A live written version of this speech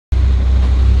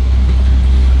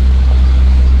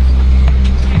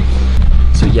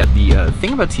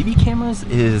thing about TV cameras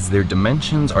is their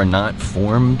dimensions are not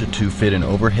formed to fit in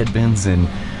overhead bins in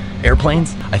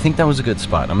airplanes. I think that was a good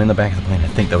spot. I'm in the back of the plane. I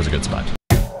think that was a good spot.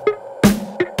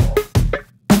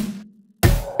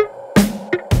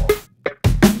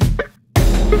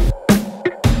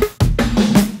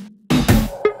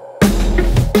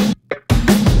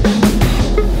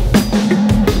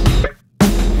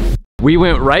 We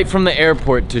went right from the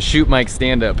airport to shoot Mike's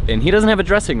stand-up, and he doesn't have a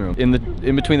dressing room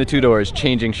in between the two doors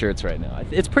changing shirts right now.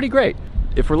 It's pretty great.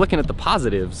 If we're looking at the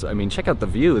positives, I mean, check out the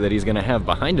view that he's gonna have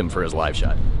behind him for his live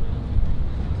shot.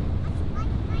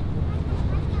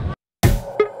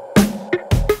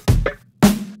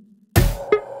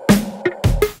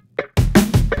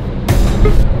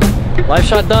 Live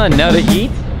shot done. Now to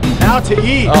eat? Now to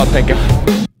eat. Oh, thank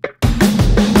God.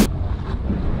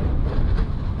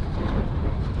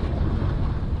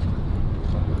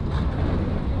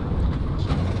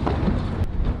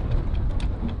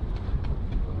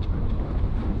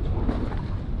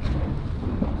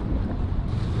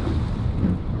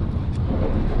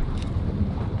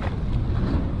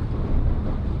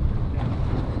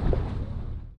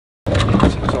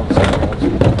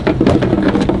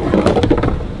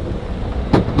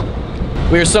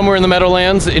 We are somewhere in the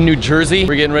Meadowlands in New Jersey.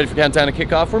 We're getting ready for Countdown to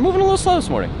Kickoff. We're moving a little slow this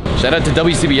morning. Shout out to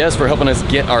WCBS for helping us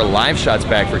get our live shots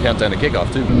back for Countdown to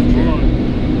Kickoff too.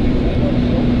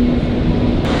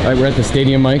 All right, we're at the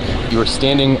stadium, Mike. You are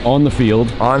standing on the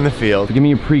field. On the field. Give me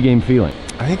your pregame feeling.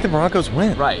 I think the Broncos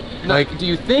win. Right. Now, like, do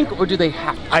you think or do they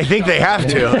have to? I think they have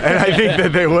to, and I think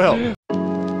that they will.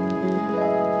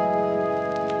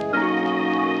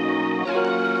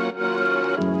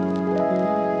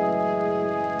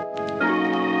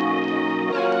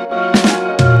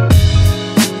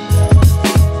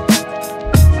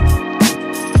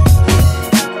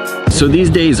 So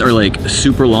these days are like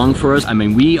super long for us. I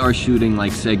mean, we are shooting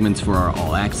like segments for our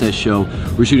all access show.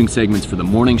 We're shooting segments for the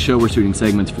morning show. We're shooting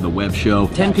segments for the web show.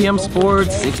 10 p.m.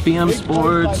 sports, 6 p.m.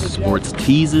 sports, sports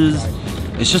teases.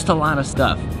 It's just a lot of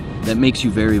stuff that makes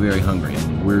you very, very hungry.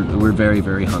 And we're very,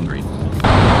 very hungry.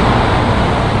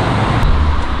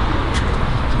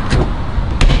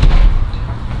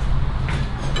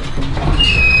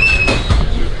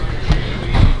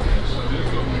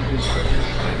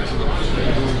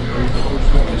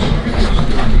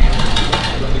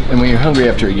 And when you're hungry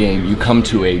after a game, you come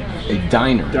to a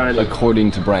diner,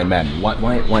 according to Brian Madden.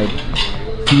 Why?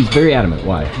 He's very adamant.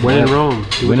 Why? When in Rome.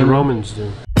 Do what the Romans do.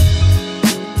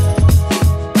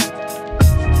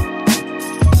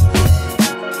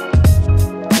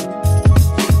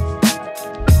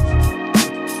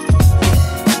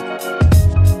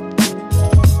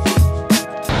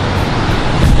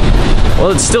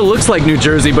 Well, it still looks like New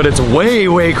Jersey, but it's way,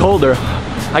 way colder.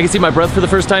 I can see my breath for the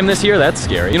first time this year. That's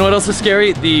scary. You know what else is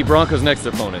scary? The Broncos' next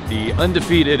opponent, the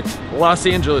undefeated Los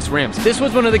Angeles Rams. This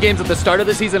was one of the games at the start of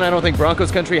the season I don't think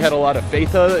Broncos country had a lot of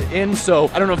faith in, so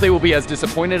I don't know if they will be as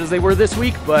disappointed as they were this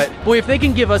week, but boy, if they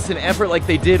can give us an effort like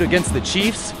they did against the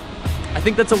Chiefs, I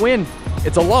think that's a win.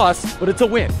 It's a loss, but it's a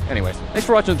win. Anyways, thanks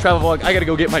for watching the travel vlog. I gotta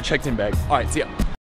go get my checked-in bag. All right, see ya.